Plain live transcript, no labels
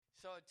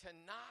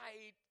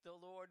tonight, the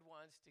Lord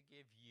wants to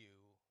give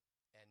you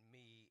and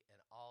me and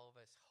all of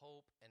us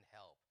hope and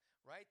help.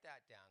 Write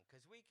that down,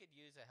 because we could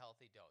use a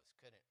healthy dose,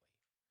 couldn't we?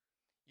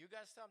 You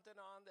got something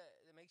on that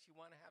makes you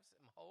want to have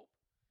some hope?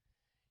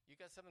 You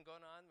got something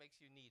going on that makes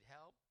you need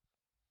help?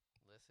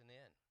 Listen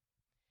in.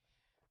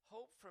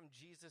 Hope from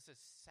Jesus'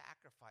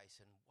 sacrifice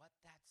and what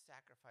that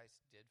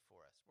sacrifice did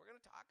for us. We're going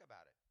to talk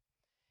about it.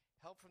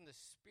 Help from the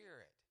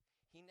Spirit.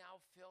 He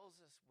now fills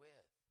us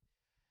with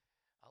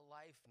a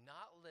life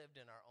not lived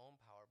in our own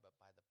power, but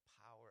by the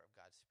power of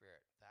God's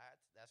Spirit.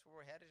 That's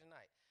where we're headed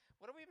tonight.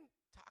 What have we been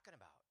talking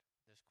about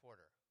this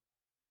quarter?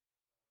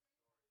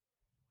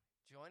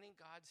 Joining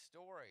God's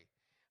story.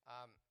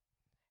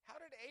 How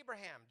did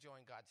Abraham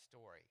join God's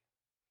story?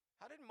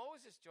 How did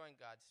Moses join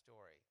God's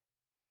story?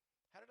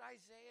 How did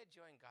Isaiah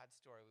join God's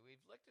story?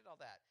 We've looked at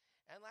all that.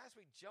 And last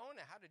week,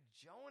 Jonah. How did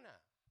Jonah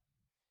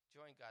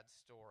join God's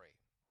story?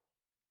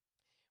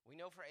 We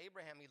know for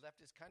Abraham, he left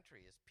his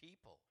country, his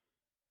people,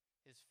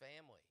 his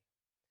family.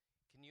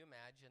 Can you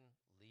imagine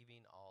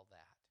leaving all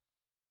that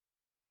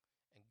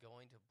and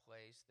going to a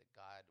place that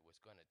God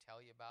was going to tell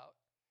you about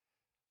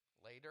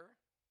later?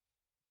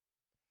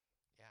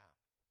 Yeah.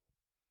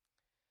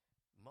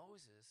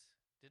 Moses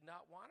did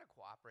not want to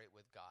cooperate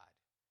with God.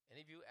 Any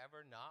of you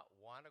ever not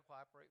want to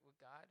cooperate with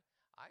God?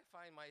 I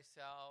find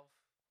myself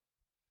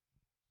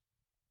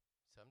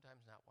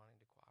sometimes not wanting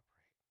to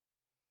cooperate.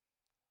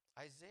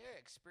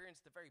 Isaiah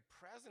experienced the very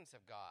presence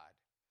of God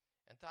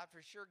and thought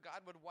for sure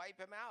God would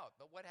wipe him out.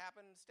 But what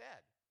happened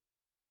instead?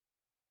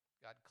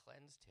 God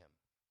cleansed him,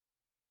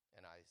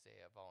 and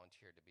Isaiah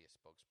volunteered to be a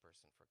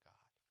spokesperson for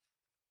God.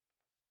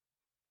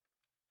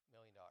 $1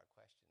 million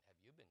question, have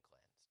you been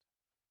cleansed?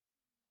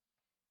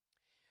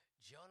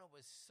 Jonah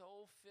was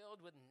so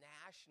filled with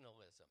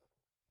nationalism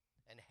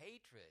and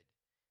hatred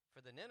for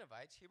the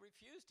Ninevites, he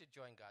refused to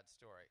join God's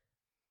story.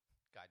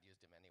 God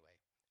used him anyway,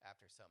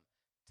 after some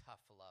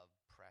tough love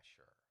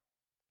pressure,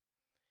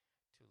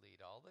 to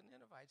lead all the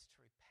Ninevites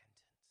to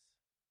repentance.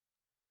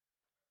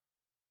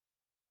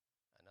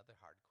 Another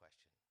hard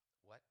question.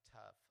 What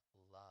tough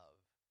love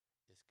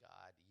is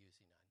God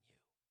using on you?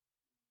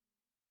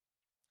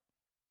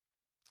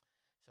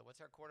 So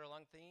what's our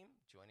quarter-long theme?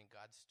 Joining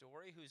God's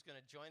story. Who's going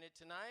to join it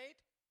tonight?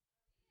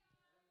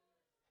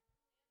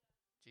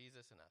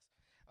 Jesus and us.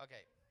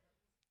 Okay.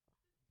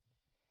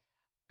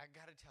 I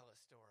got to tell a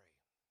story.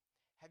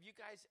 Have you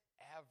guys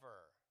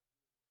ever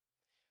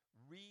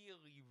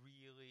really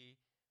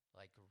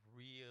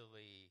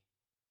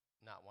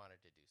not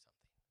wanted to do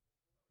something?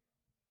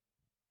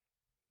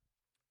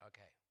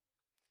 Okay.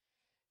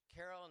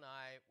 Carol and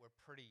I were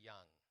pretty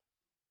young.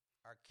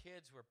 Our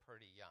kids were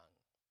pretty young.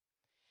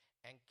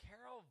 And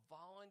Carol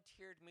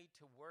volunteered me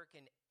to work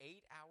an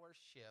 8-hour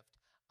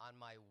shift on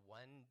my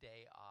one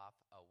day off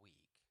a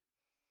week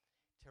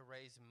to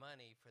raise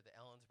money for the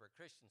Ellensburg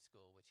Christian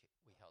School, which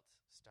we helped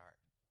start.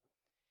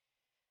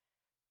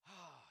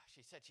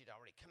 She said she'd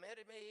already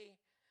committed me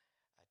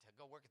to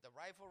go work at the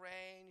rifle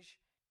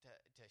range,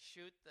 to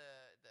shoot the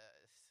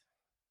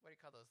what do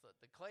you call those,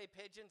 the clay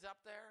pigeons up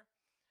there.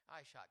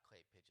 I shot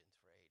clay pigeons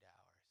for 8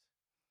 hours.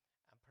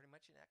 I'm pretty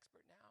much an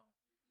expert now.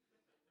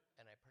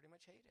 And I pretty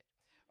much hate it.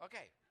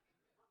 Okay.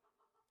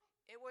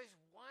 It was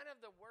one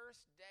of the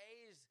worst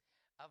days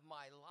of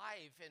my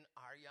life in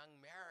our young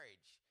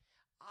marriage.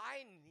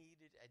 I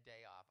needed a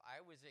day off.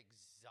 I was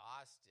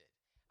exhausted.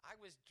 I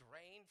was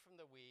drained from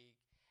the week.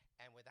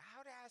 And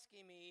without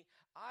asking me,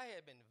 I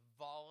had been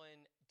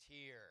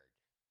volunteered.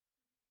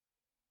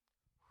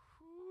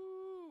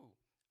 Whew.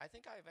 I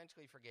think I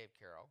eventually forgave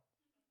Carol.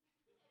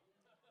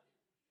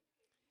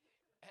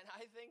 And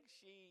I think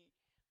she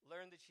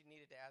learned that she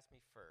needed to ask me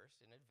first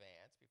in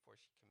advance before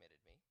she committed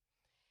me.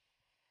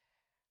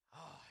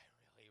 I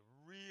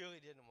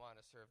really didn't want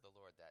to serve the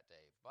Lord that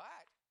day.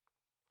 But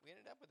we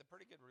ended up with a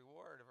pretty good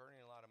reward of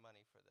earning a lot of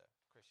money for the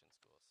Christian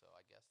school. So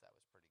I guess that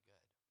was pretty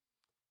good.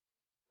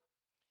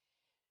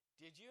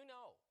 Did you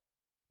know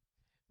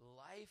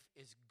life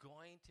is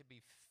going to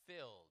be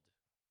filled,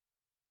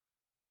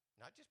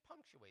 not just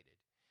punctuated,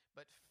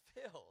 but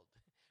filled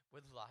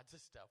with lots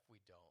of stuff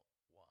we don't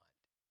want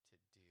to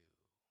do?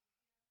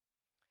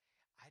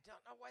 I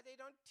don't know why they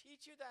don't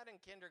teach you that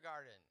in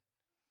kindergarten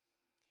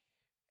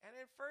and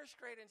in first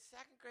grade and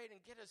second grade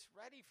and get us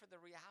ready for the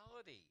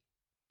reality.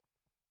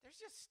 There's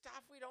just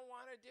stuff we don't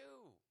want to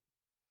do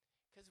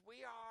because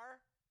we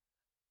are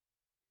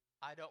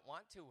I don't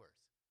want toers.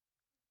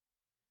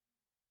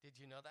 Did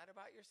you know that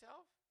about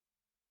yourself?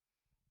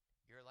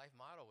 Your life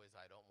motto is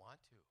I don't want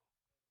to.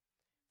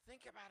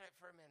 Think about it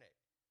for a minute.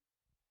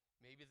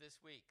 Maybe this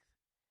week,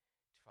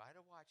 try to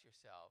watch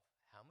yourself.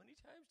 How many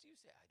times do you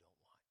say I don't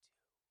want to?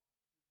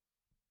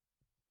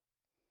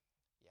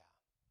 Yeah.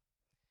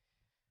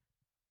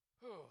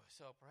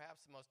 So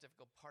perhaps the most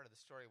difficult part of the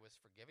story was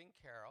forgiving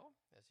Carol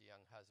as a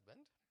young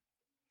husband.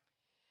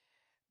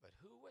 But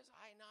who was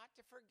I not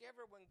to forgive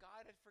her when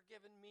God had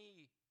forgiven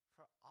me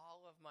for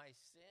all of my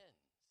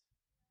sins?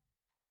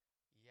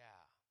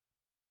 Yeah.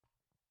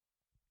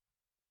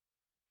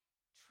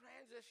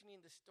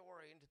 Transitioning the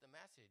story into the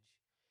message,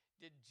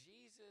 did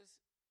Jesus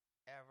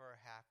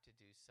ever have to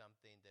do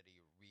something that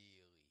he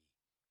really,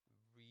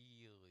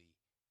 really,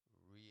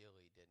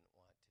 really didn't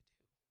want to do?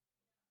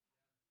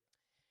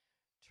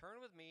 Turn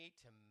with me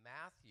to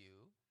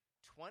Matthew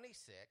 26,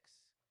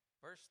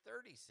 verse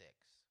 36.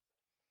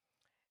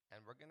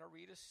 And we're going to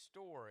read a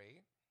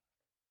story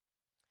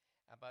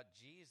about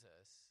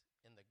Jesus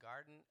in the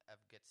Garden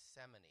of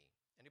Gethsemane.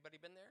 Anybody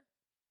been there?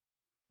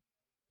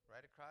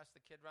 Right across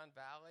the Kidron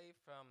Valley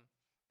from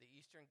the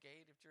eastern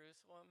gate of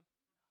Jerusalem?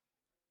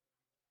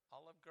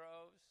 Olive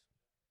groves?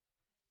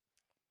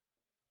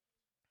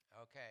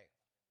 Okay.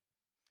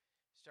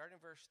 Starting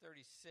verse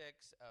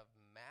 36 of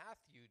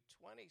Matthew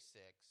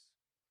 26.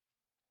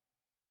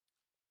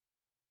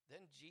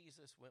 Then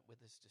Jesus went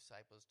with his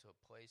disciples to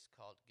a place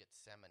called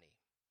Gethsemane.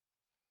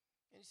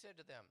 And he said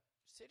to them,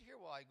 "Sit here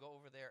while I go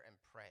over there and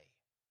pray."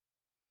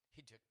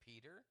 He took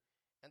Peter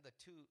and the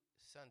 2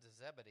 sons of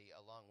Zebedee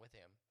along with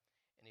him,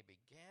 and he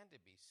began to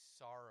be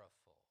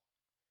sorrowful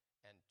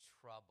and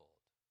troubled.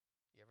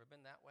 You ever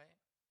been that way?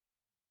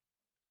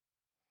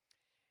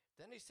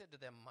 Then he said to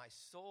them, "My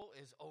soul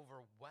is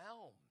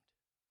overwhelmed."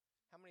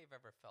 How many have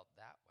ever felt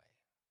that way?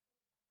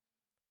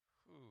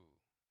 Whew.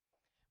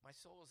 "My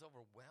soul is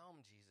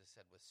overwhelmed," Jesus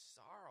said, "with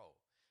sorrow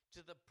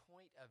to the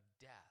point of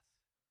death."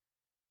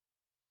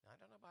 Now, I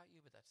don't know about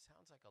you, but that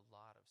sounds like a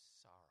lot of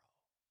sorrow.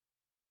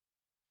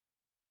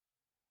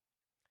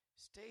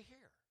 "Stay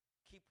here.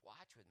 Keep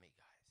watch with me,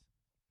 guys."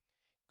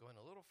 Going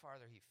a little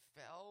farther, he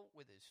fell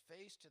with his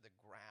face to the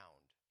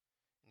ground,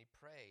 and he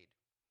prayed,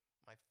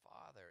 "My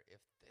Father,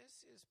 if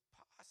this is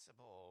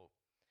possible,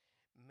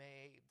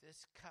 may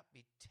this cup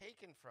be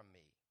taken from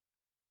me.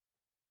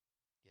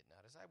 Yet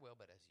not as I will,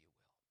 but as you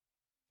will."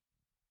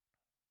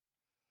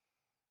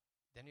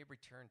 Then he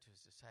returned to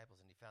his disciples,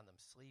 and he found them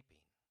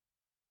sleeping.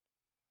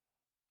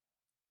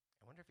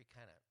 I wonder if he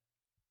kind of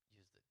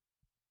used the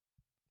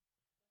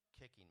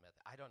kicking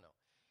method. I don't know.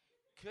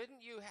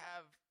 Couldn't you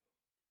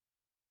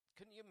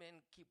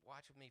men keep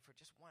watch with me for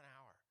just 1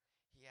 hour?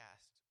 He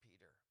asked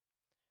Peter.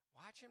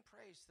 "Watch and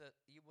pray so that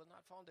you will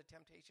not fall into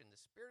temptation. The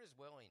spirit is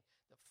willing,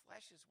 the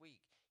flesh is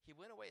weak." He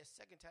went away a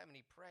second time and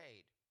he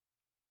prayed.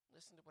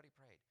 Listen to what he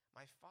prayed.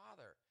 "My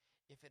Father,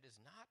 if it is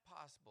not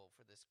possible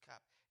for this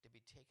cup to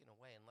be taken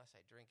away unless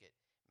I drink it,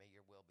 may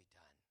your will be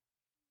done."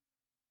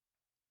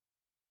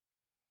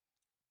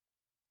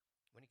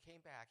 When he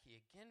came back, he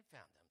again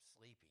found them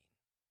sleeping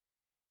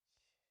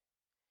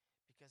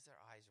because their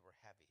eyes were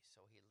heavy.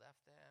 So he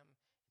left them,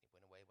 and he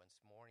went away once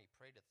more, and he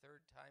prayed a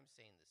third time,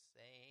 saying the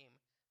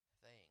same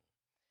thing.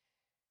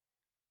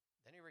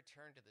 Then he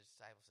returned to the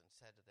disciples and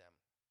said to them,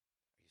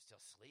 "Are you still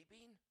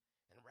sleeping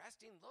and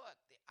resting?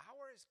 Look, the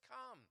hour has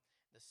come.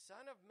 The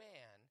Son of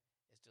Man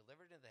is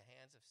delivered into the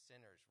hands of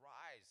sinners.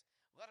 Rise,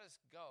 let us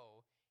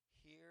go.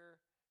 Here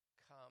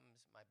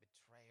comes my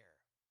betrayer."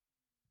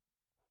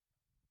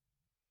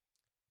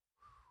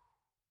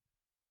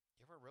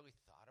 You ever really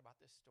thought about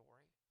this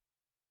story?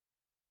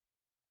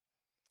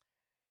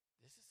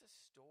 This is a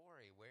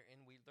story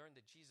wherein we learn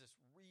that Jesus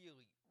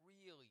really,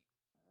 really,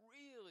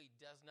 really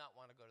does not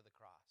want to go to the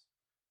cross,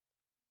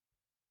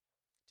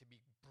 to be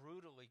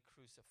brutally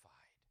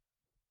crucified.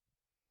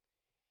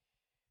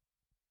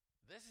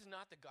 This is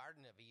not the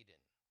Garden of Eden,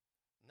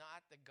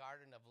 not the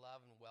garden of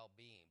love and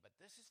well-being, but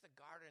this is the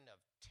garden of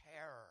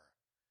terror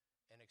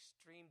and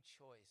extreme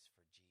choice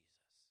for Jesus.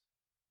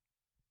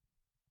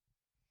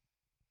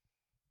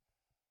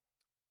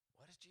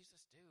 What does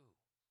Jesus do?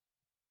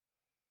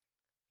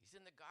 He's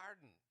in the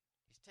garden.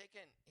 He's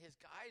taken his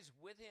guys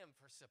with him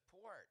for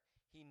support.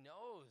 He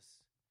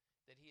knows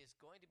that he is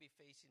going to be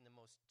facing the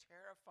most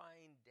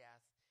terrifying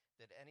death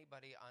that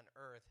anybody on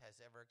earth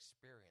has ever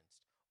experienced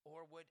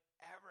or would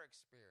ever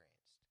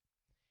experience.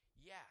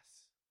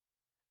 Yes,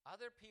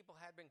 other people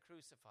had been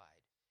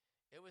crucified.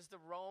 It was the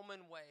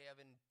Roman way of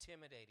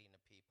intimidating a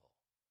people.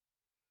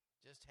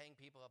 Just hang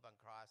people up on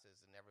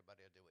crosses and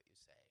everybody will do what you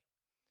say.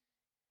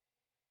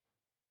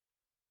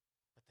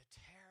 But the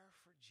terror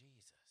for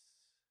Jesus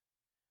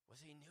was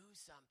he knew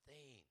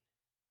something.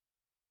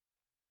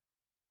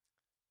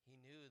 He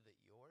knew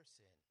that your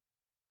sin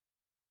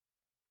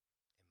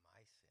and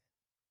my sin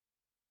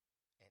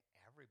and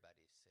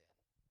everybody's sin,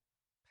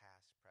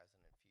 past, present,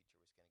 and future,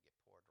 was going to get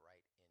poured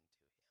right into him.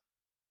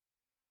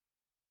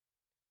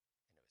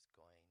 And it was going to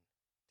kill him.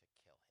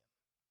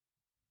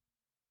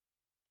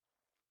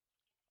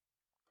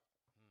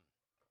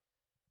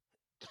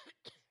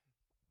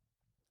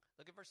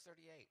 Look at verse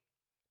 38.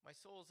 "My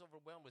soul is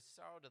overwhelmed with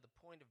sorrow to the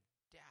point of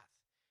death."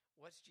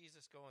 What's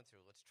Jesus going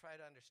through? Let's try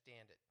to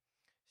understand it.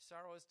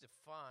 Sorrow is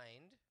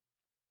defined,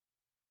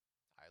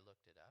 I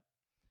looked it up,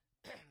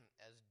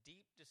 as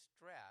deep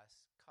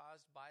distress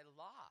caused by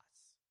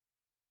loss.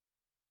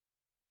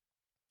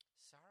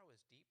 Sorrow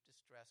is deep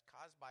distress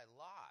caused by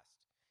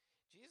loss.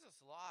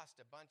 Jesus lost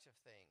a bunch of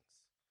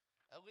things,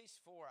 at least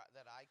 4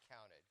 that I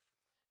counted.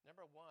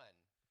 Number 1,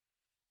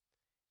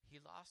 he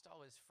lost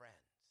all his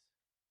friends.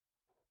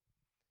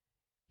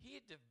 He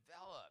had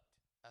developed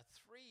a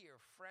 3-year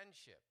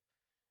friendship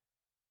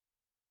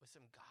with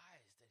some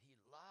guys that he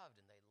loved,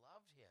 and they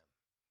loved him.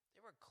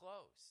 They were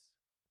close.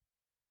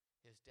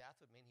 His death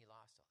would mean he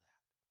lost all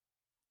that.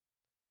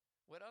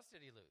 What else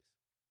did he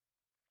lose?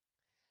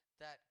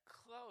 That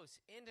close,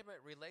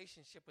 intimate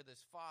relationship with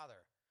his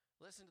Father.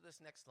 Listen to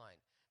this next line.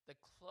 The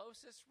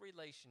closest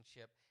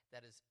relationship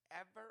that has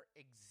ever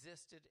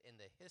existed in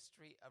the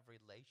history of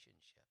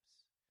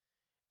relationships.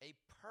 A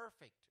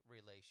perfect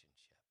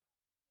relationship.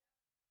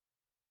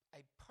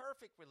 A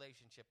perfect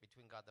relationship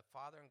between God the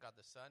Father and God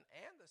the Son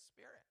and the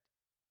Spirit.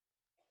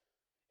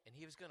 And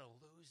he was going to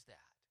lose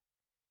that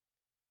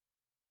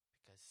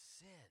because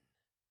sin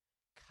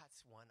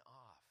cuts one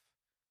off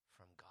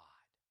from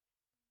God.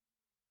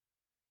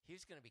 He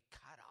was going to be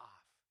cut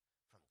off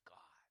from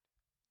God.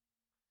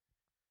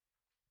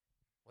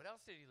 What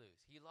else did he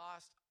lose? He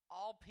lost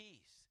all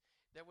peace.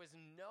 There was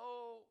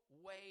no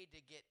way to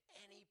get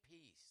any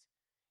peace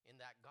in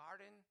that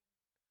garden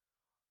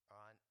or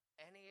on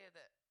any of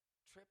the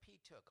trip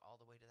he took all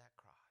the way to that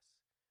cross.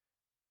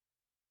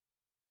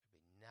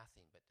 There'd be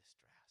nothing but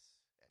distress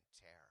and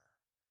terror.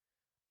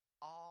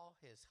 All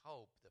his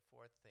hope, the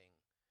fourth thing,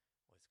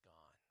 was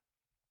gone.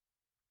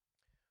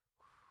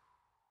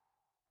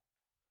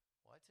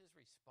 What's his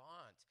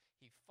response?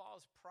 He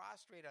falls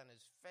prostrate on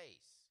his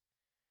face.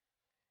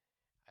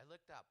 I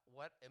looked up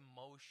what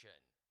emotion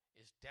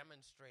is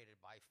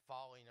demonstrated by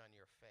falling on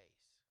your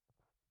face.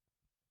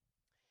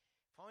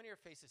 Falling on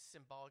your face is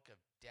symbolic of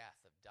death,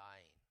 of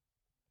dying.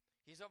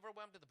 He's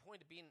overwhelmed to the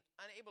point of being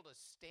unable to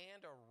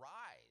stand or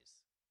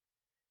rise.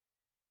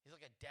 He's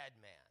like a dead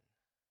man.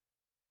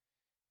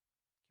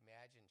 Can you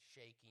imagine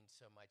shaking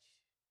so much,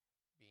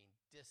 being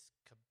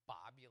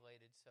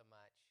discombobulated so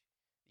much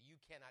that you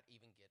cannot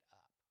even get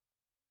up?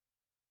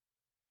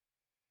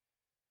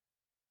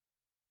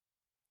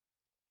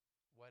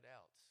 What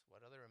else?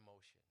 What other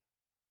emotion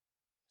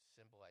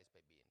symbolized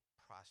by being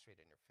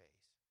prostrate on your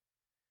face?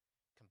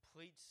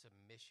 Complete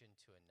submission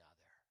to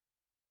another.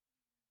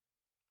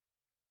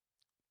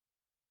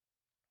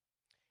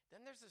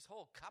 Then there's this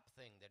whole cup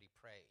thing that he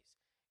prays.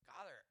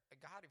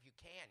 God, if you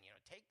can,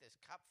 take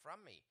this cup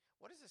from me.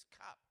 What is this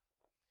cup?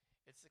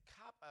 It's the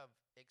cup of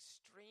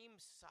extreme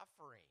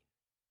suffering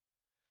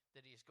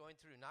that he's going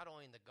through, not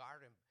only in the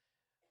garden,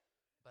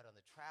 but on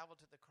the travel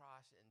to the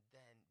cross, and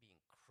then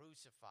being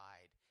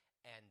crucified,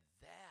 and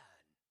then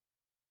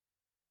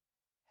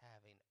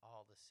having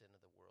all the sin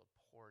of the world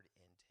poured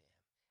into him,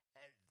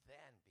 and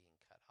then being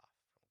cut off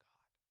from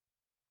God.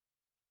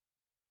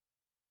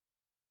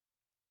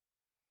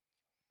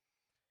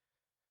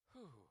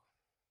 Whew.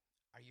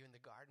 Are you in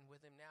the garden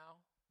with him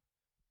now?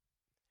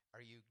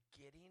 Are you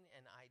getting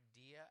an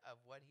idea of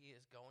what he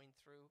is going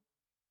through?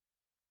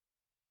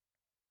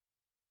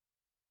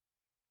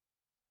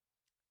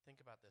 Think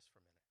about this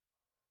for a minute.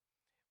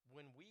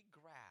 When we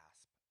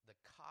grasp the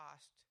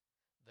cost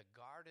the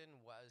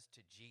garden was to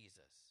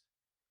Jesus,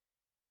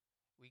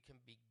 we can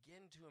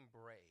begin to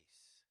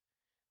embrace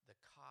the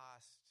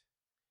cost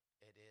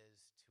it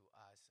is to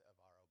us of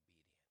our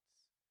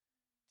obedience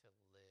to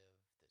live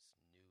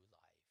this new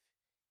life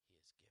he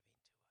is giving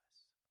to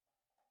us.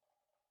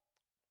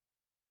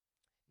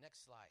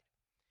 Next slide.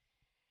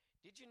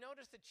 Did you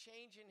notice the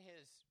change in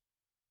his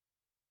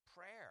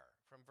prayer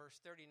from verse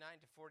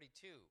 39 to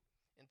 42?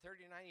 In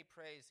 39 he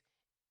prays,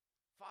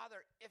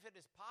 Father, if it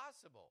is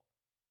possible.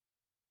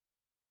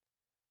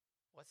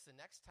 What's the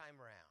next time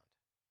around?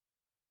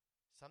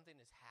 Something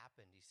has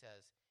happened. He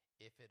says,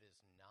 if it is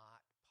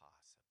not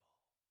possible.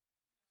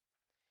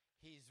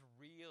 He's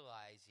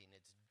realizing,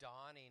 it's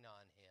dawning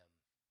on him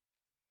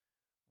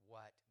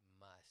what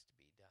must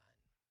be done.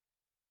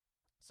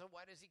 So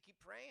why does he keep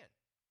praying?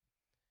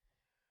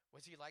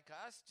 Was he like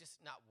us, just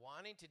not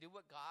wanting to do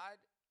what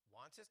God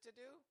wants us to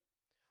do?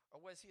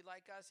 Or was he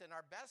like us in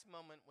our best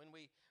moment when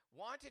we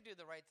want to do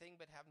the right thing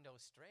but have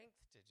no strength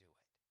to do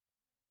it?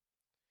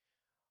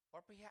 Or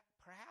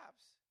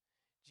perhaps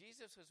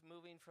Jesus was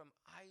moving from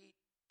I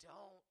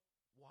don't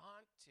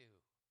want to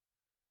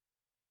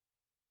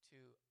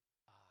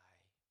I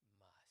must do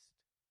this.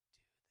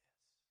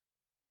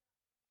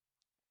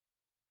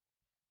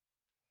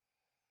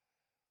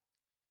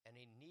 And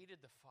he needed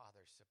the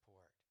Father's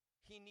support.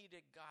 He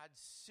needed God's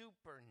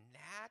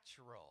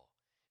supernatural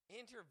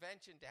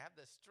intervention to have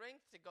the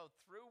strength to go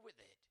through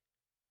with it.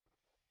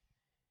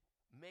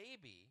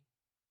 Maybe,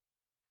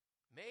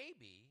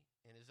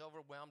 in his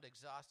overwhelmed,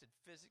 exhausted,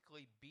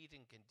 physically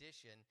beaten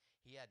condition,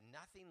 he had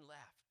nothing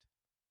left.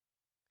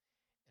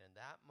 And in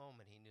that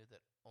moment, he knew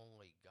that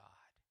only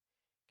God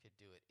could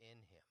do it in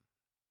him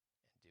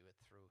and do it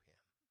through him.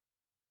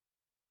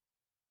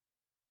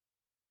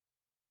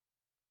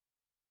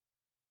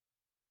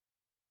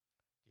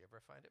 Do you ever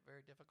find it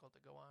very difficult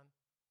to go on?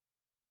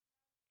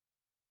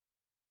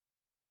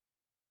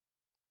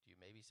 Do you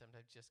maybe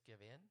sometimes just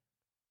give in?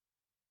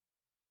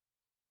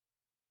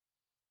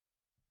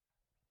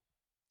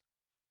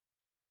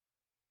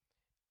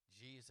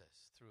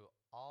 Jesus threw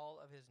all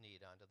of his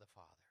need onto the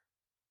Father.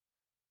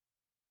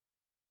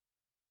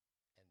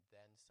 And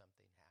then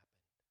something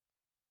happened.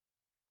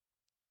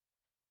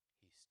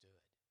 He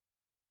stood.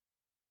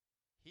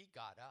 He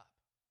got up.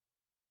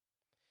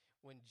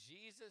 When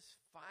Jesus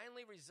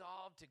finally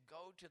resolved to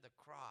go to the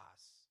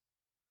cross,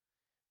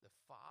 The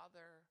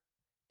Father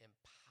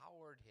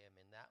empowered him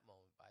in that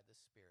moment by the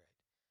Spirit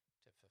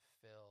to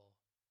fulfill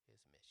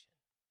his mission.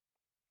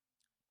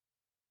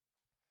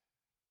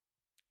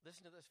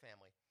 Listen to this,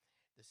 family.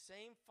 The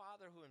same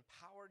Father who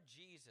empowered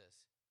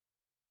Jesus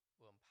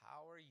will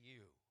empower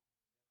you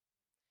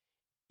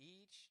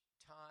each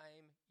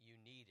time you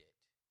need it,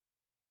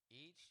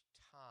 each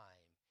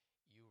time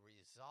you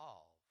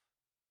resolve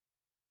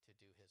to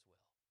do his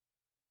will.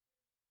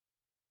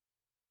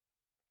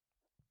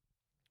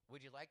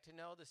 Would you like to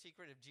know the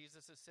secret of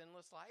Jesus'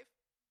 sinless life?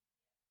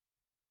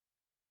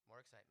 More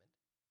excitement.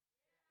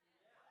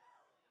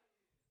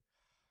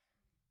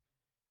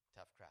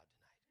 Tough crowd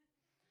tonight.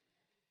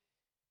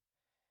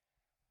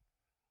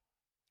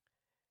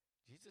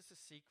 Jesus'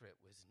 secret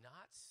was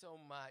not so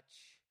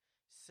much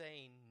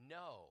saying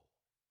no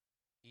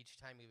each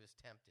time he was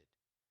tempted.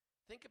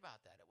 Think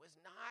about that. It was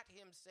not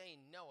him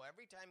saying no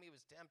every time he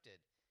was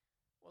tempted.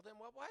 Well, then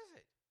what was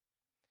it?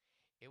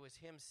 It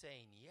was him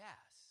saying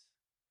yes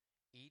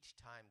each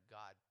time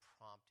God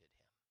prompted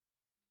him.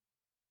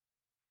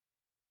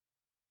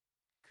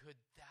 Could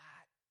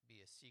that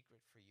be a secret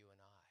for you and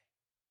I?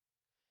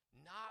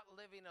 Not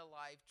living a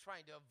life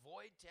trying to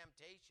avoid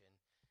temptation,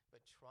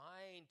 but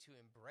trying to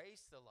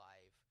embrace the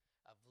life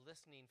of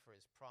listening for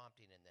his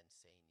prompting and then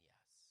saying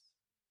yes.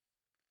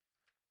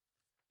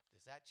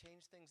 Does that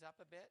change things up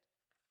a bit?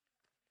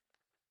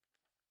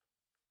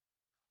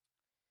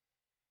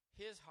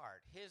 His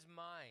heart, his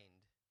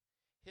mind,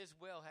 his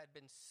will had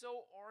been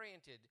so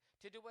oriented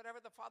to do whatever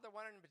the Father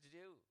wanted him to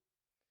do.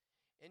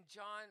 In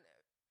John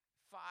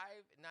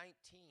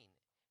 5:19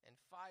 and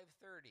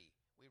 5:30,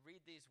 we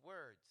read these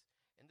words,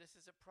 and this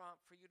is a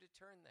prompt for you to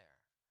turn there.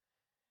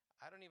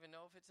 I don't even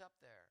know if it's up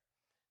there.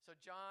 So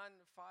John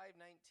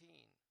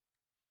 5:19,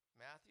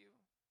 Matthew,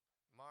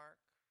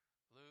 Mark,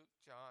 Luke,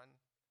 John,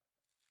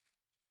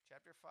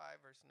 chapter 5,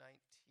 verse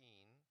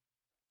 19.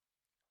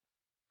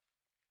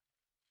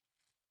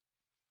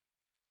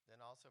 Then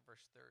also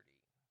verse 30.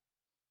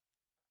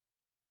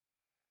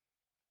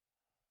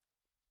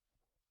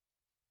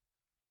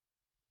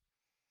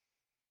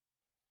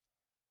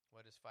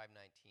 What does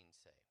 5:19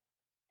 say?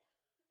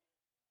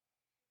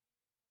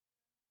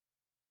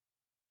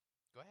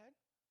 Go ahead.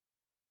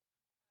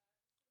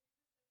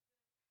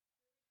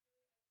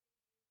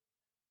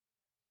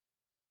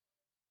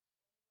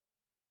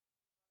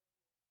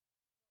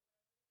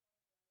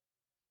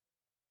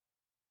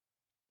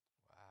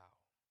 Wow.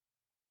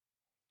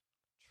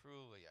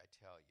 Truly, I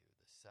tell you,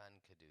 the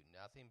Son could do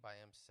nothing by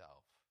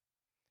himself.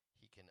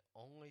 He can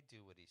only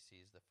do what he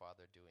sees the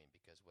Father doing,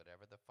 because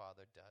whatever the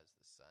Father does,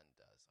 the Son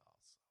does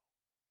also.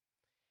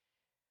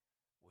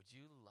 Would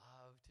you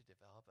love to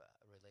develop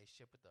a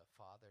relationship with the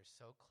Father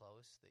so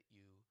close that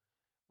you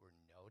were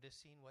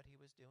noticing what he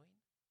was doing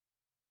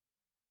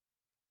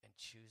and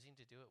choosing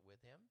to do it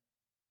with him?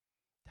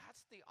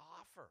 That's the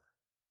offer.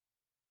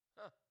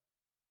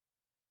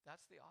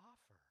 That's the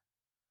offer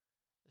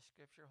the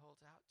Scripture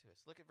holds out to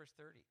us. Look at verse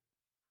 30.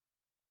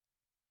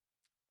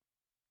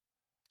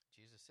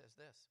 Jesus says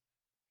this,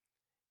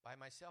 by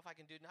myself I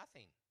can do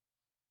nothing.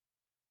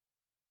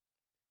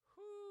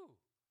 Whew.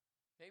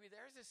 Maybe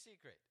there's a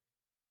secret.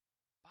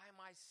 By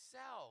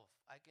myself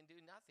I can do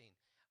nothing.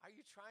 Are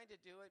you trying to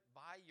do it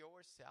by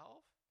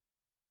yourself?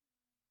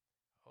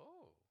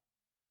 Oh.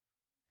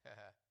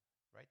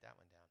 Write that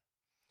one down.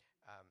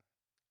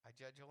 I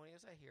judge only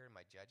as I hear, and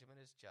my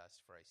judgment is just,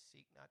 for I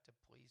seek not to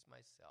please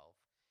myself,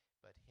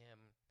 but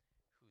him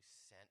who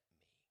sent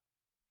me.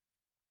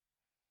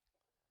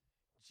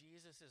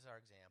 Jesus is our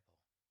example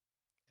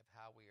of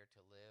how we are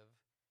to live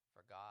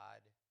for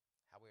God,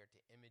 how we are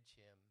to image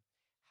him,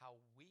 how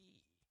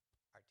we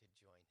are to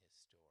join his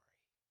story.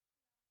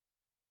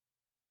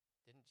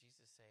 Didn't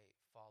Jesus say,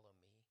 follow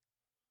me?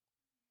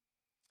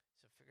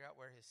 So figure out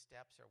where his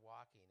steps are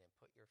walking and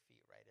put your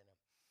feet right in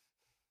them.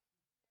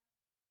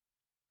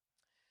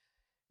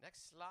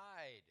 Next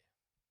slide.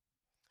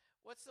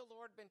 What's the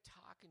Lord been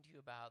talking to you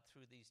about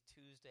through these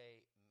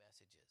Tuesday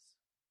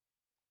messages?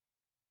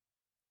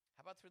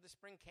 How about through the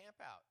spring camp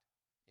out,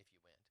 if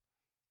you went?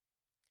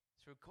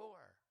 Through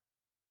core.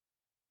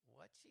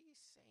 What's he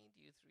saying to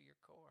you through your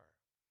core?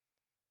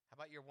 How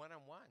about your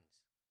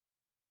one-on-ones?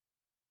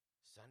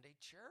 Sunday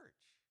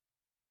church.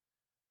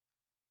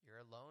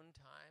 Your alone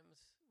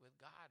times with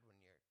God when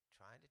you're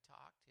trying to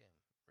talk to him.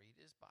 Read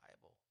his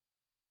Bible.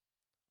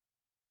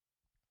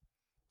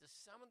 Does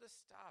some of the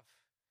stuff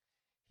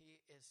he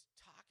is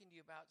talking to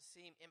you about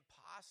seem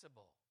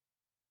impossible?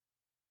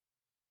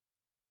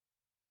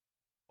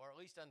 Or at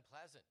least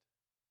unpleasant?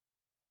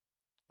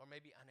 Or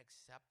maybe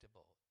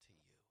unacceptable to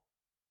you?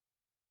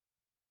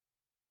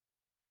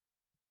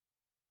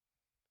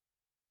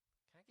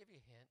 Can I give you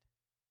a hint?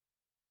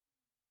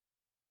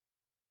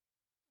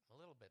 I'm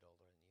a little bit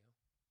older than you.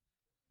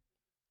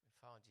 Been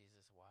following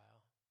Jesus a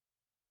while.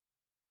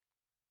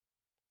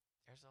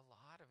 There's a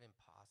lot of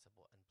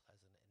impossible,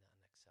 unpleasant, and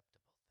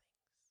unacceptable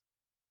things.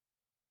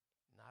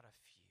 Not a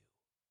few.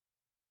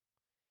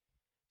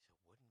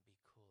 So wouldn't it be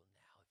cool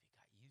now if you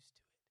got used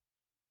to it?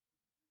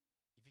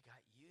 If you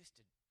got used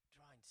to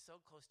drawing so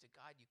close to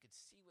God, you could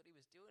see what he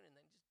was doing and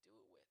then just do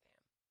it with him.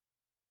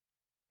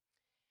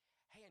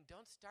 Hey, and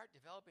don't start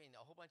developing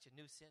a whole bunch of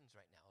new sins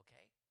right now,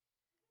 okay?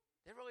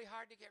 They're really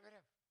hard to get rid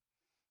of.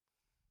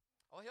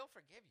 Oh, he'll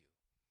forgive you,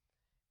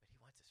 but he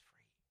wants us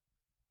free.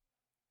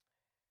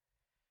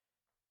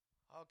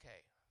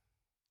 Okay,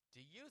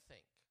 do you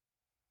think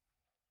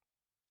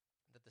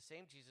that the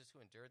same Jesus who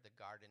endured the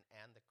garden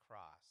and the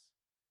cross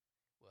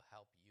will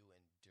help you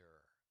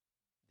endure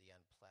the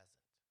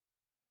unpleasant,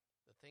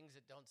 the things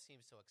that don't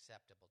seem so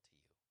acceptable to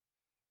you,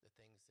 the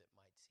things that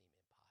might seem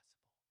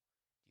impossible?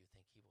 Do you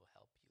think he will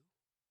help you?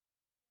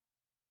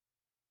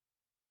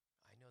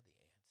 I know the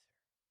answer.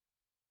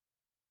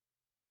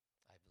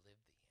 I've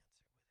lived the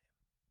answer with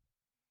him.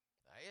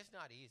 Now, it's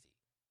not easy.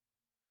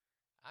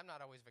 I'm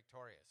not always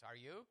victorious. Are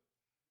you?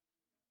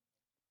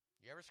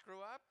 You ever screw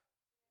up?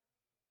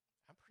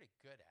 I'm pretty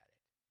good at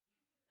it.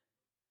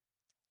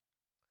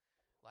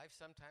 Life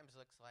sometimes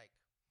looks like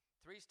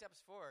 3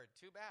 steps forward,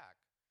 2 back,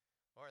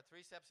 or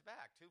 3 steps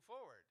back, 2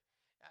 forward.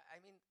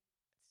 I mean,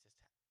 it's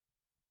just.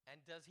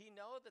 And does he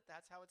know that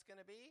that's how it's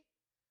going to be?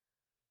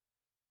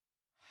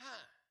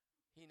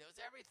 He knows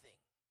everything.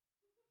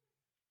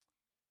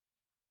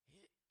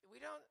 We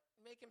don't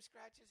make him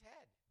scratch his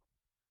head.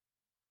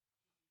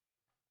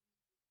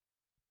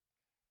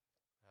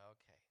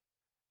 Okay.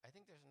 I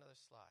think there's another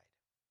slide.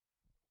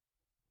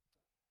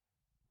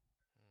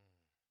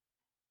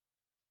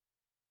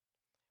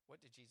 What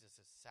did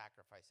Jesus'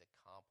 sacrifice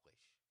accomplish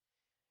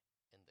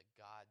in the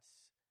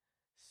God's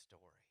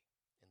story,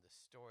 in the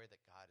story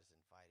that God is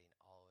inviting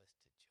all of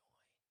us to join?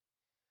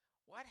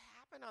 What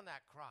happened on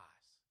that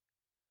cross?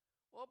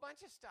 Well, a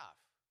bunch of stuff.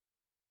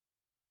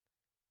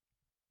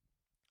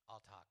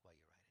 I'll talk while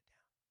you write it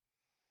down.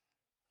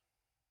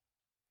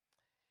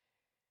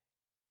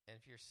 And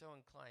if you're so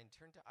inclined,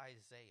 turn to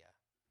Isaiah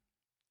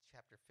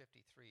chapter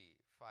 53,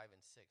 5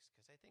 and 6,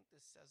 because I think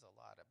this says a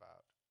lot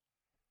about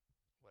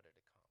what it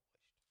accomplished.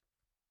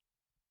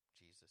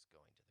 Jesus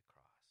going to the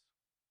cross.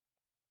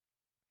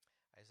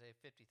 Isaiah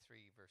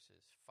 53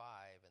 verses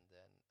 5 and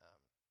then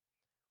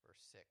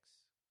verse 6.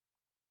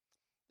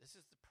 This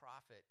is the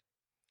prophet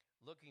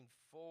looking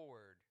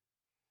forward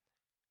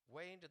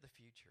way into the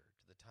future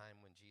to the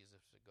time when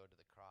Jesus would go to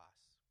the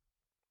cross.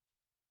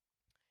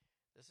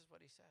 This is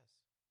what he says.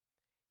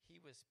 He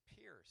was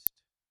pierced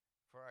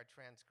for our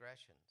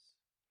transgressions.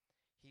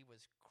 He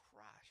was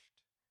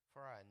crushed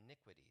for our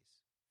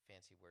iniquities,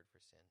 fancy word for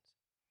sins,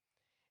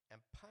 and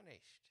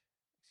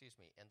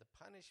the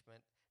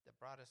punishment that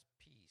brought us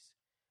peace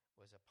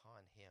was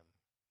upon him,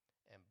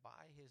 and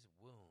by his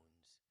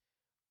wounds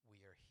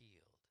we are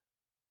healed.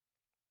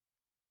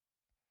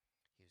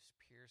 He was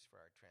pierced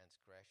for our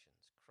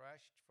transgressions,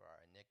 crushed for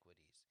our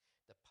iniquities.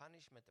 The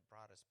punishment that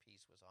brought us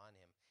peace was on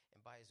him,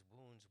 and by his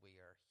wounds we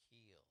are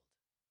healed.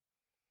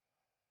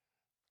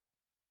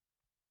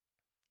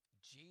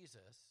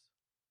 Jesus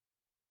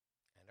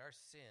and our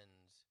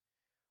sins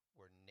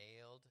were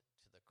nailed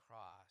to the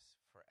cross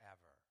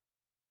forever.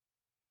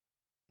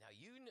 Now,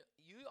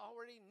 you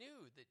already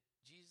knew that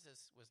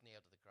Jesus was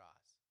nailed to the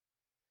cross,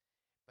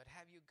 but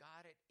have you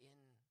got it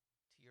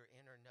into your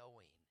inner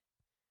knowing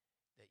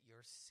that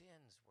your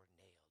sins were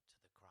nailed to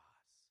the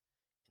cross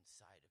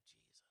inside of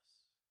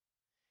Jesus?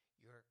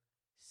 Your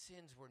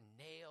sins were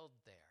nailed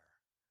there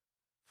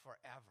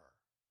forever.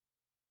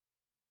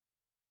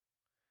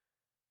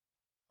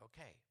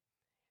 Okay,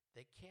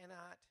 they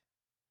cannot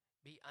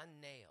be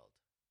unnailed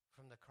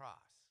from the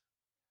cross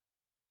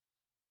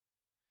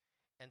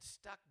and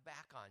stuck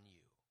back on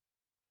you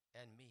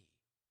and me.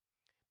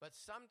 But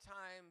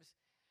sometimes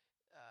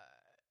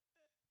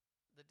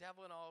the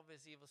devil and all of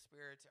his evil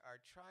spirits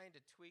are trying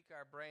to tweak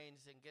our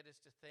brains and get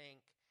us to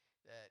think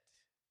that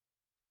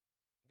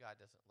God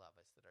doesn't love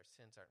us, that our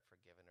sins aren't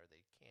forgiven, or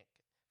they can't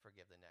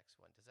forgive the next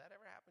one. Does that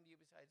ever happen to you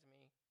besides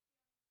me?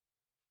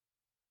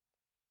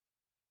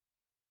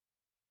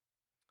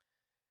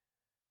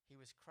 He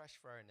was crushed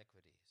for our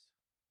iniquities.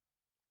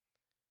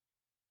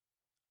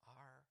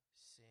 Our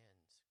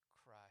sins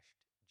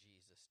crushed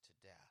Jesus to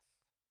death.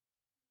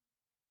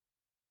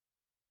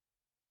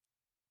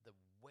 The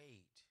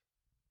weight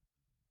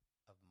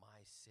of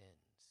my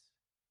sins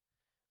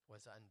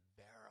was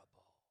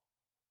unbearable.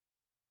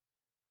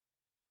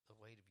 The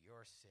weight of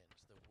your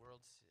sins, the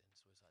world's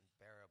sins, was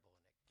unbearable,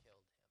 and it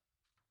killed him.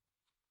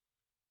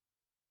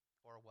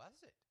 Or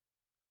was it?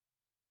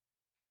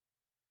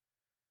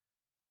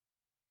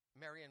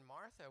 Mary and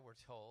Martha were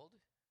told,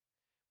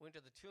 went to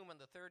the tomb on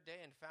the 3rd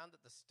day and found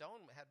that the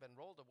stone had been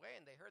rolled away,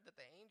 and they heard that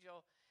the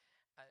angel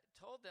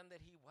told them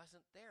that he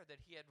wasn't there,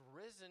 that he had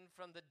risen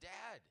from the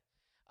dead.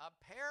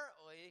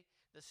 Apparently,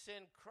 the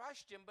sin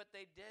crushed him, but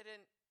they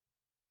didn't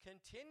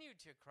continue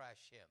to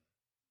crush him.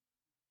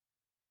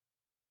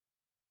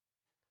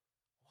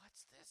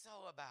 What's this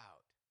all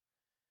about?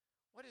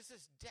 What is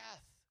this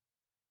death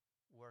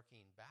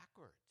working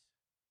backwards?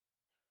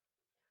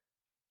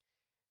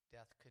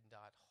 Death could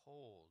not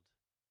hold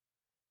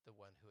the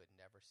one who had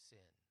never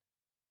sinned.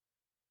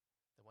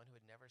 The one who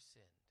had never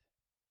sinned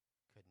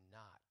could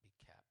not be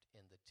kept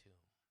in the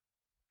tomb.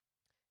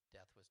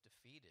 Death was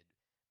defeated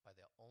by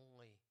the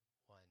only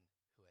one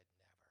who had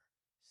never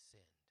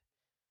sinned.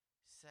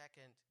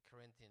 2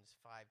 Corinthians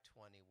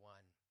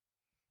 5:21.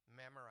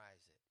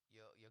 Memorize it.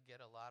 You'll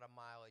get a lot of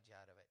mileage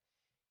out of it.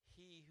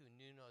 He who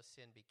knew no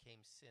sin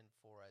became sin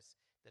for us,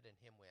 that in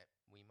him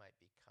we might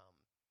become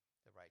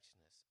the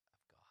righteousness of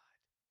God.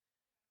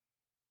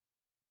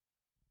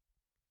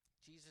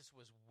 Jesus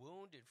was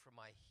wounded for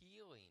my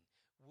healing,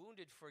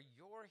 wounded for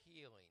your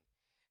healing.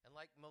 And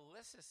like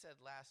Melissa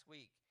said last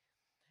week,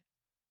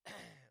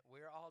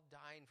 we're all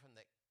dying from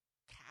the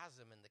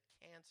chasm and the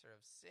cancer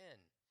of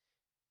sin,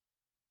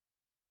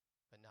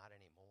 but not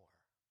anymore.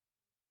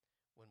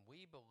 When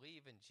we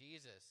believe in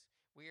Jesus,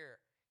 we are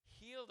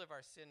healed of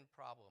our sin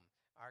problem.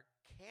 Our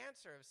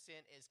cancer of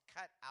sin is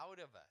cut out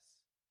of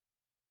us.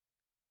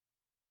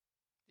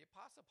 The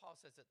Apostle Paul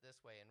says it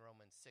this way in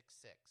Romans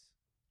 6:6.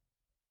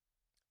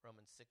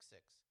 Romans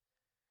 6:6.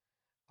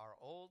 Our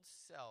old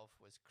self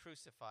was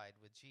crucified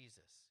with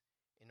Jesus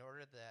in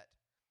order that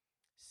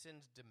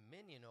sin's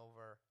dominion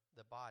over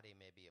the body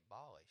may be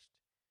abolished,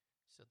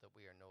 so that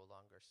we are no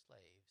longer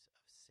slaves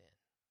of sin.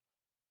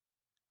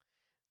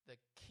 The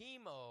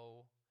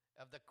chemo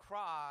of the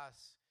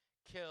cross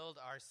killed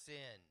our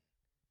sin.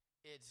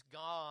 It's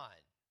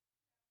gone.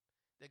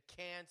 The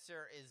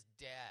cancer is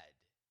dead.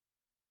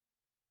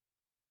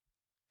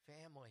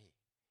 Family,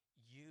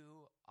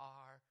 you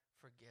are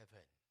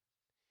forgiven.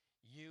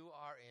 You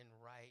are in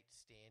right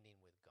standing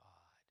with God.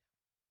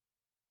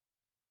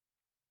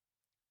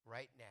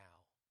 Right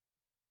now,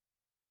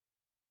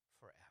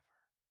 forever.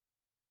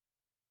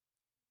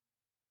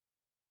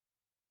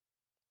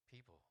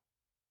 People,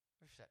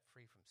 we're set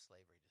free from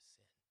slavery to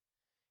sin.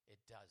 It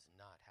does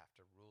not have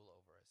to rule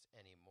over us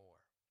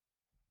anymore.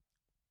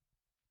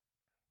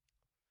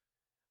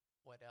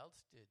 What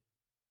else did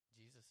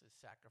Jesus'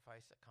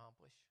 sacrifice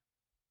accomplish?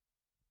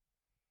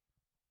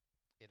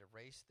 It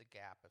erased the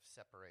gap of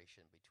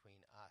separation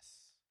between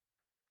us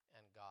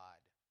and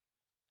God.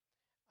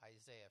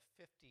 Isaiah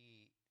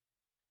 59,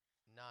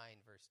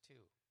 verse 2.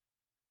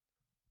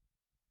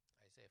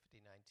 Isaiah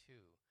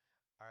 59:2.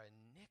 Our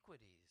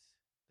iniquities,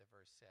 the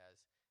verse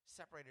says,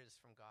 separated us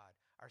from God.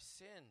 Our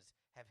sins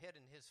have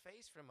hidden his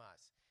face from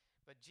us.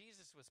 But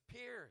Jesus was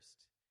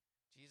pierced.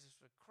 Jesus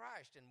was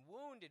crushed and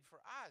wounded for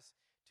us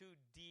to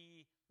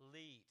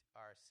delete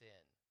our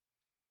sin.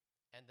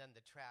 And then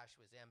the trash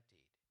was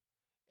emptied.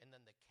 And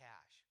then the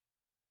cash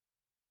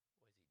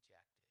was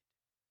ejected.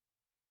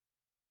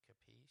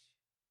 Capiche?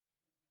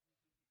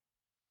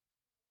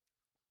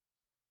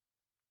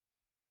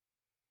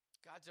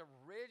 God's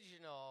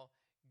original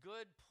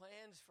good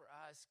plans for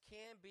us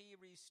can be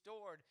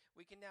restored.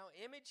 We can now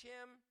image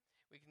him.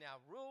 We can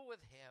now rule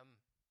with him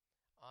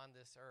on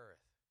this earth.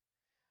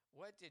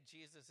 What did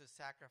Jesus'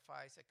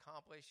 sacrifice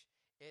accomplish?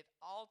 It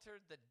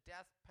altered the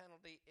death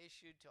penalty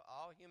issued to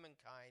all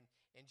humankind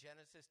in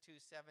Genesis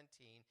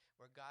 2:17,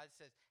 where God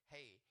says,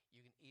 hey, you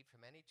can eat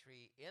from any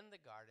tree in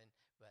the garden,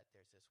 but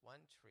there's this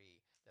one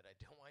tree that I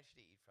don't want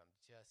you to eat from.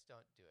 Just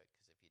don't do it,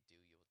 because if you do,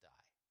 you will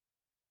die.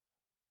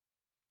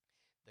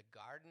 The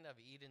Garden of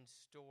Eden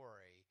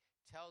story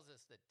tells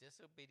us that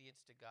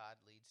disobedience to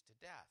God leads to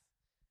death.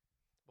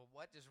 But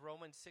what does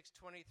Romans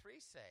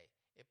 6:23 say?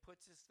 It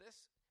puts it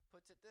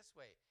this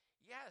way.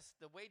 Yes,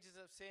 the wages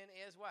of sin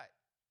is what?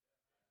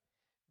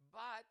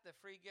 But the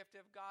free gift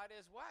of God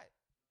is what?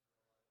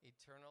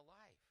 Eternal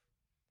life.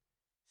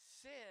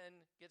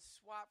 Sin gets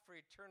swapped for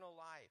eternal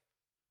life.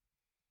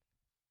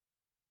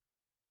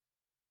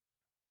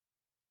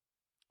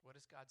 What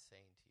is God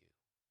saying to you?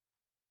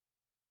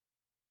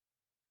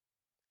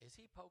 Is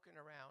he poking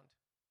around?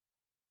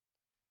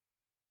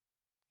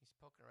 He's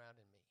poking around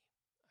in me.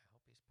 I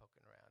hope he's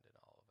poking around in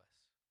all of us.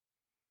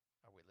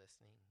 Are we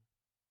listening?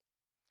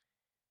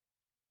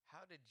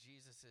 How did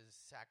Jesus'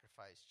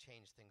 sacrifice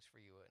change things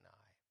for you and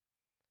I?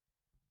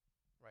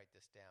 Write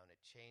this down.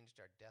 It changed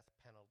our death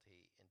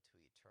penalty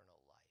into eternal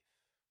life.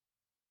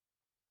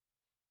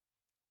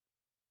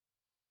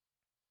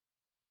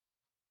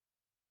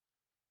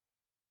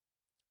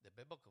 The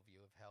biblical view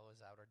of hell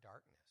is outer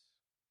darkness,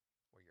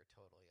 where you're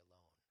totally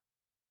alone,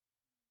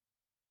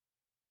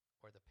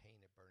 or the pain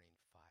of burning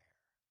fire.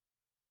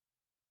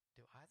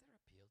 Do either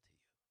appeal to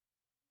you?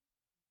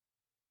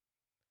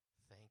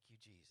 Thank you,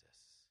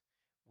 Jesus.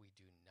 We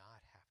do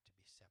not have to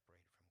be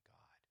separated from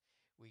God.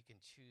 We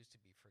can choose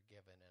to be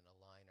forgiven and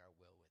align our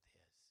will with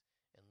his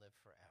and live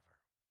forever.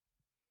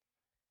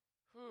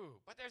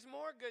 But there's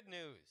more good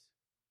news.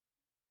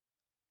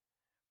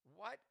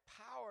 What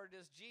power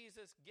does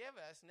Jesus give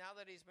us now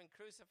that he's been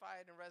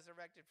crucified and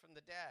resurrected from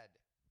the dead?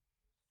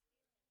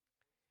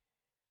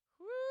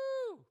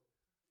 Woo!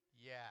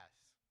 Yes.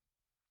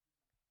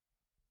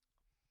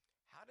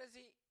 How does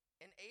he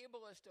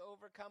enable us to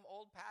overcome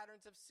old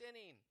patterns of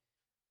sinning?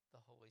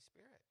 The Holy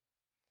Spirit.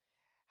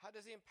 How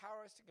does he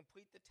empower us to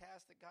complete the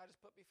task that God has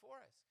put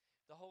before us?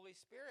 The Holy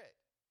Spirit.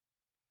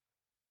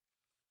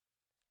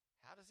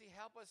 How does he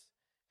help us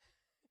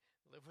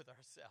live with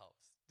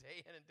ourselves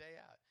day in and day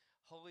out?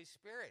 Holy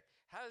Spirit.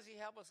 How does he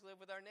help us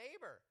live with our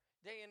neighbor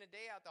day in and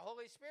day out? The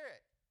Holy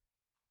Spirit.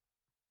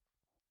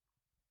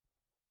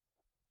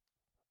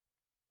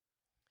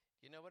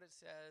 You know what it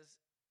says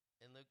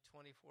in Luke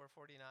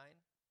 24:49?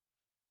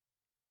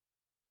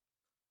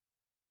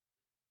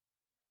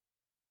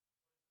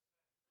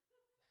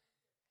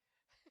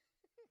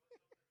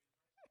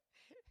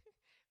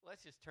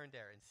 Let's just turn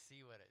there and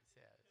see what it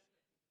says.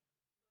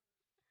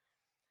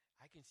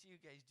 I can see you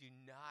guys do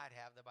not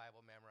have the Bible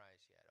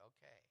memorized yet.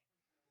 Okay.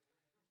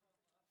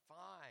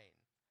 Fine.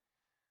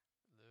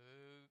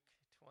 Luke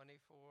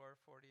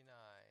 24:49.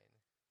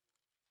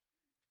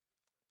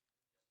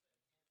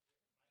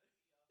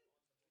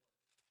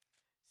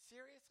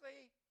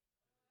 Seriously?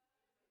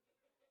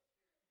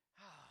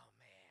 Oh,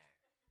 man.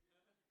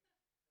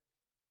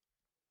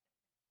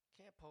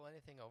 Can't pull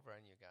anything over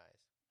on you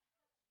guys.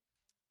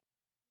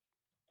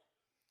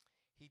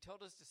 He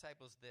told his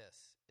disciples,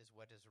 this is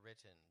what is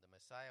written. The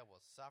Messiah will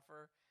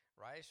suffer,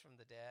 rise from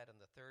the dead on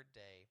the third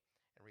day,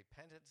 and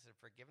repentance and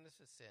forgiveness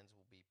of sins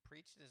will be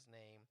preached in his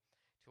name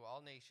to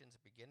all nations,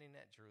 beginning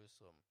at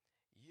Jerusalem.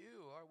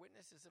 You are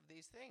witnesses of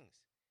these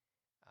things.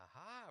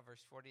 Aha,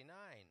 verse 49.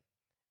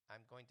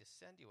 I'm going to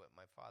send you what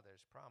my Father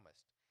has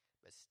promised,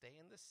 but stay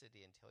in the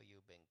city until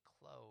you've been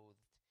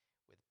clothed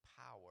with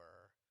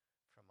power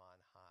from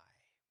on high.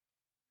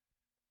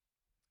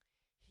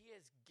 He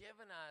has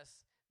given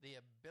us the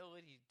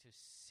ability to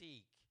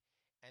seek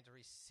and to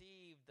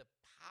receive the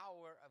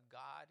power of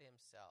God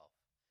himself.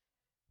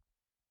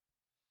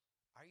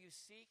 Are you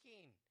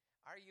seeking?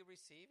 Are you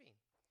receiving?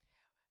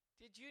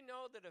 Did you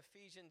know that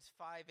Ephesians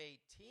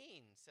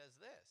 5:18 says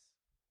this?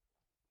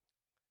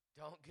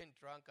 Don't get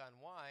drunk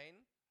on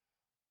wine,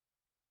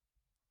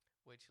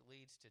 which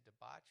leads to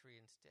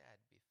debauchery.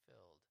 Instead, be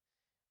filled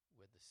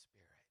with the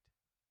Spirit.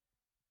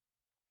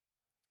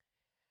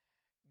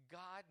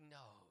 God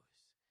knows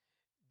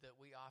that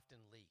we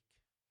often leak,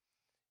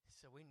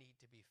 so we need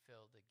to be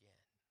filled again.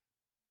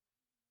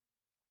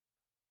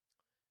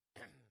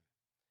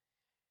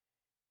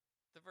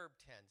 The verb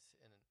tense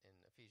in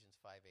Ephesians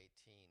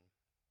 5:18,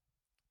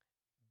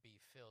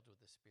 be filled with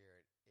the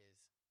Spirit,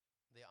 is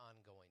the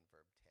ongoing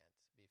verb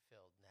tense. Be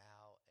filled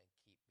now and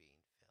keep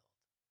being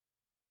filled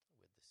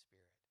with the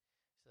Spirit.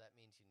 So that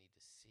means you need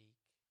to seek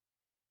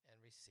and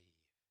receive,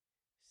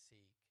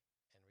 seek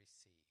and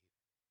receive,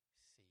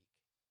 seek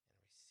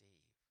and receive.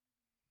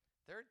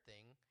 Third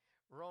thing,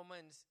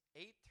 Romans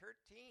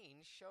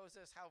 8:13 shows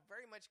us how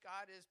very much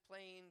God is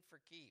playing for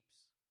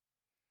keeps.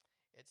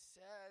 It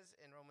says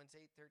in Romans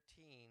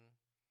 8:13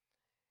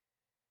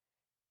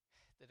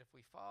 that if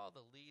we follow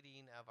the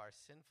leading of our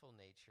sinful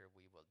nature,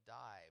 we will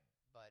die.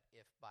 But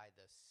if by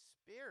the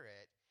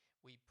Spirit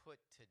we put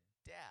to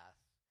death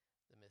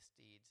the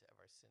misdeeds of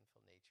our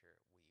sinful nature,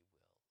 we will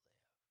live.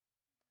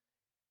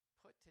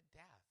 Put to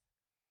death.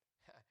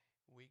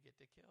 We get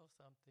to kill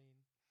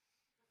something.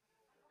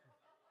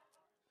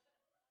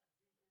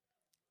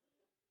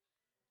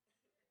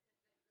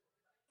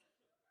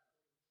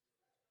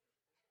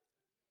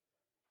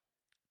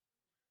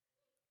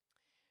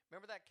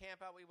 Remember that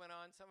camp out we went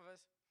on, some of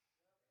us?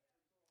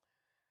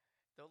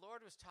 The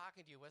Lord was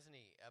talking to you, wasn't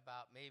he,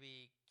 about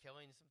maybe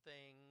killing some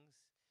things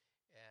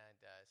and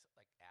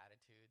like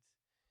attitudes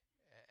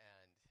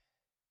and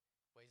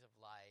ways of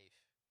life.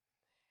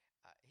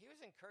 He was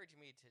encouraging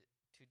me to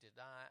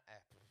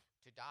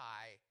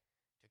die,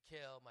 to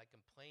kill my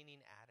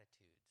complaining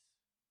attitudes.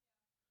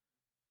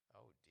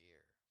 Oh,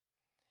 dear.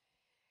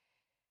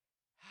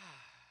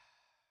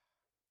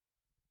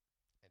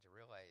 And to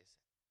realize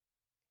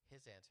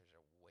his answers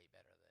are way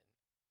better than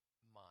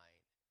mine,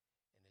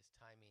 and his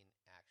timing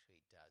actually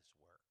does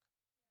work.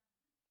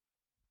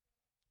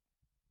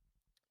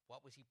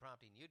 What was he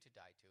prompting you to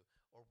die to,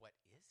 or what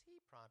is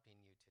he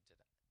prompting you to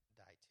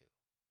die to?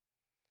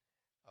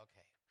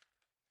 Okay,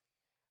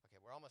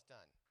 we're almost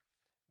done.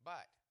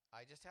 But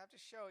I just have to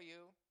show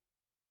you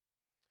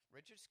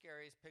Richard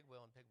Scarry's Pig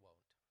Will and Pig Won't.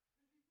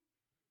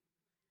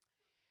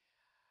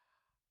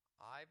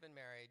 I've been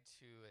married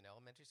to an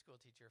elementary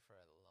school teacher for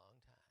a long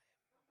time.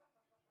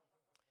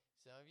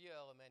 Some of you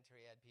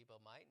elementary ed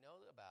people might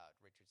know about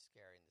Richard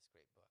Scarry in this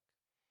great book.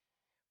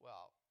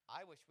 Well,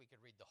 I wish we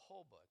could read the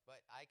whole book,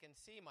 but I can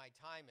see my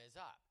time is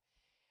up.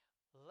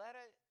 Let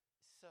it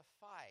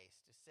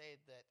suffice to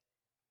say that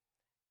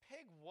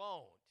Pig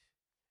Won't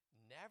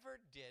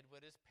never did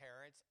what his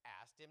parents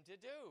asked him to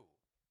do.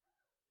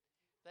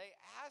 They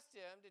asked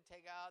him to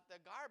take out the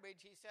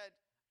garbage. He said,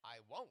 I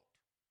won't.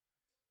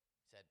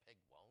 Said Pig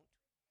Won't.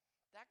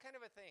 That kind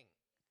of a thing.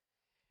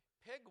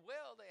 Pig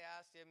Will, they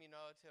asked him,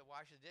 to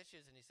wash the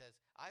dishes, and he says,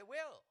 I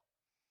will.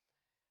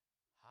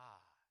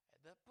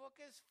 The book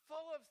is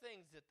full of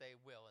things that they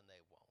will and they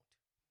won't.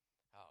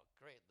 Oh,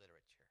 great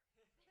literature.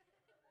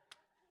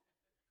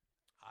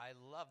 I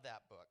love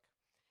that book.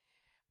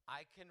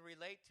 I can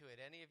relate to it.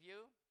 Any of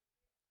you?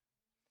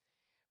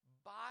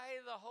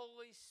 By the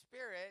Holy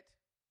Spirit,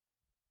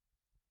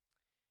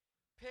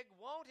 Pig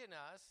Won't in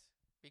us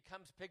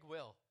becomes Pig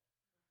Will.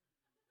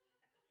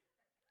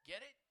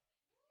 Get it?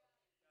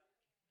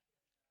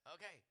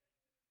 Okay.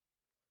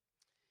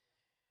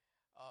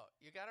 Oh,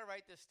 you got to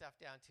write this stuff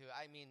down too.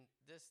 I mean,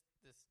 this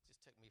just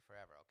took me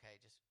forever, okay?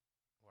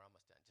 We're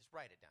almost done. Just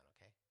write it down,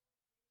 okay?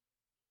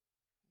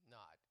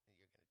 Not, you're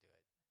going to do it.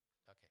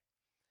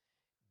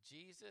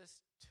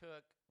 Jesus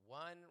took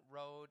one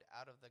road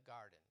out of the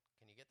garden.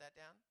 Can you get that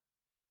down?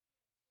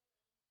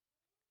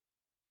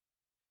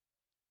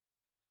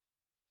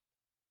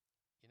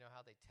 You know how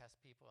they test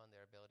people on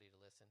their ability to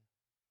listen?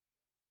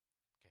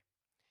 Okay.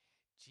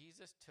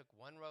 Jesus took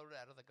one road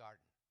out of the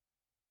garden.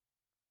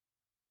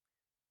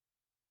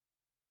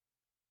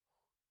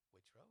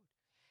 Which road?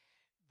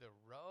 The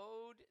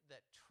road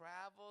that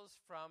travels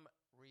from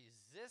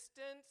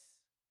resistance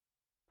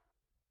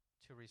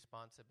to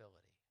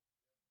responsibility.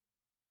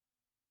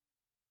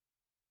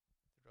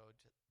 The road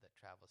that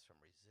travels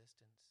from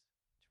resistance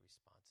to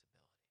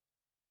responsibility.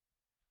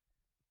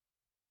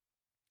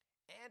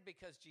 And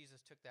because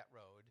Jesus took that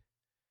road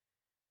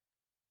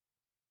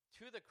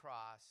to the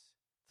cross,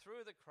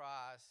 through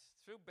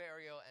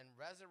burial and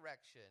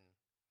resurrection,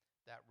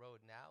 that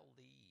road now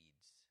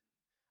leads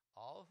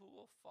all who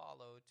will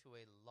follow to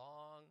a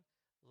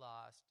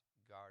long-lost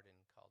garden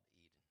called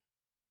Eden.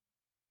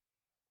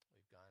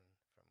 We've gone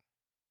from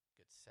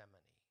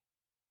Gethsemane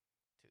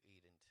to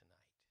Eden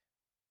tonight,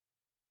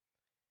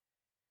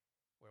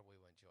 where we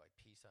will enjoy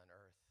peace on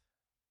earth,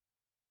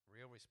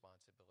 real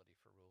responsibility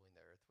for ruling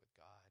the earth with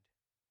God,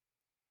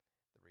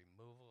 the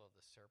removal of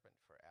the serpent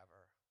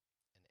forever,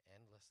 an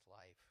endless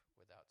life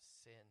without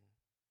sin,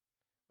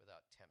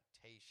 without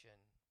temptation.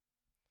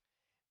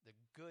 The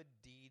good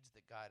deeds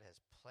that God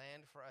has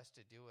planned for us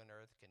to do on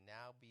earth can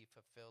now be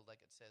fulfilled,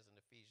 like it says in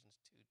Ephesians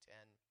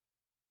 2:10.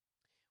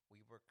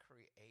 We were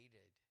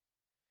created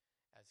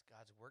as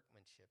God's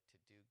workmanship to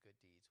do good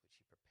deeds, which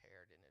he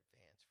prepared in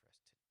advance for us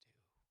to do.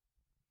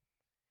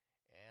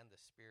 And the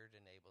Spirit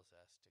enables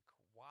us to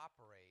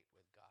cooperate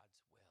with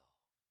God's will.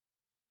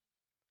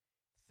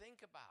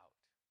 Think about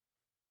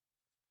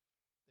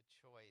the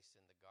choice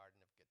in the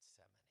Garden of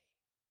Gethsemane.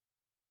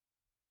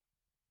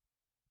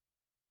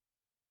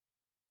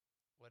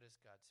 What is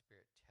God's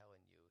Spirit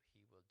telling you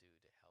he will do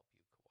to help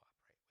you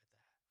cooperate with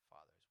that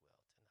Father's will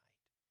tonight?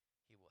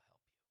 He will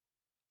help you.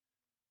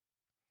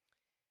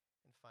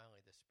 And finally,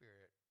 the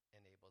Spirit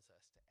enables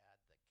us to add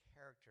the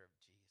character of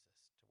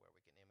Jesus to where we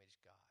can image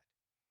God.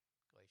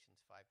 Galatians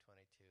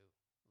 5:22,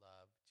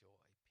 love, joy,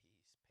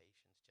 peace,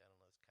 patience,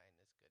 gentleness,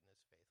 kindness,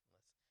 goodness,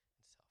 faithfulness,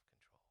 and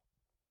self-control.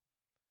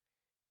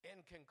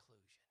 In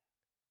conclusion,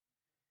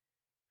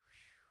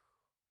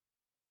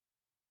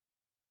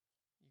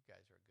 you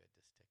guys are good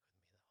to stick with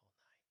me the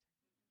whole night.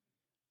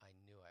 I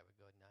knew I would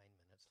go 9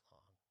 minutes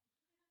long.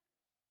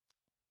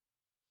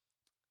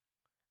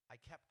 I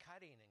kept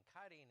cutting and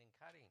cutting and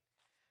cutting.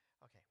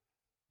 Okay.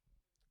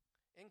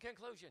 In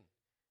conclusion,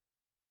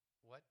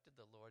 what did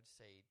the Lord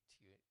say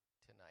to you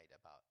tonight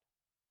about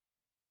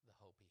the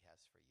hope he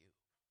has for you?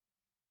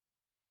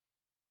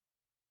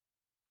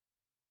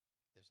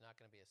 There's not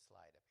going to be a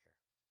slide up here.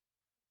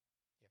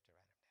 You have to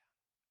write them down.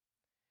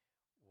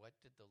 What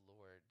did the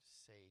Lord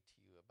say to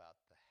you about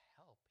the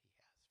help he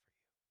has for you?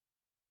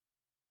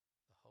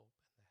 The hope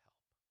and the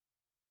help.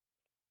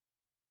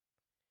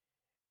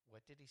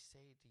 What did he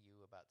say to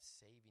you about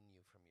saving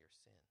you from your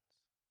sins?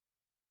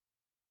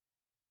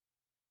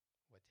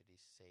 What did he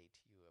say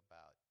to you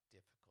about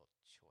difficult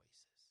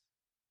choices?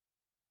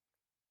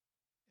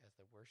 As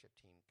the worship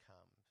team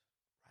comes,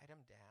 write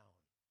them down.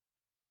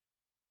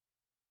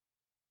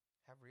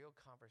 Have real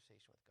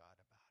conversation with God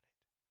about it.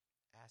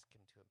 Ask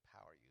him to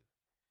empower you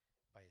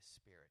by his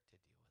Spirit to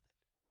deal with it.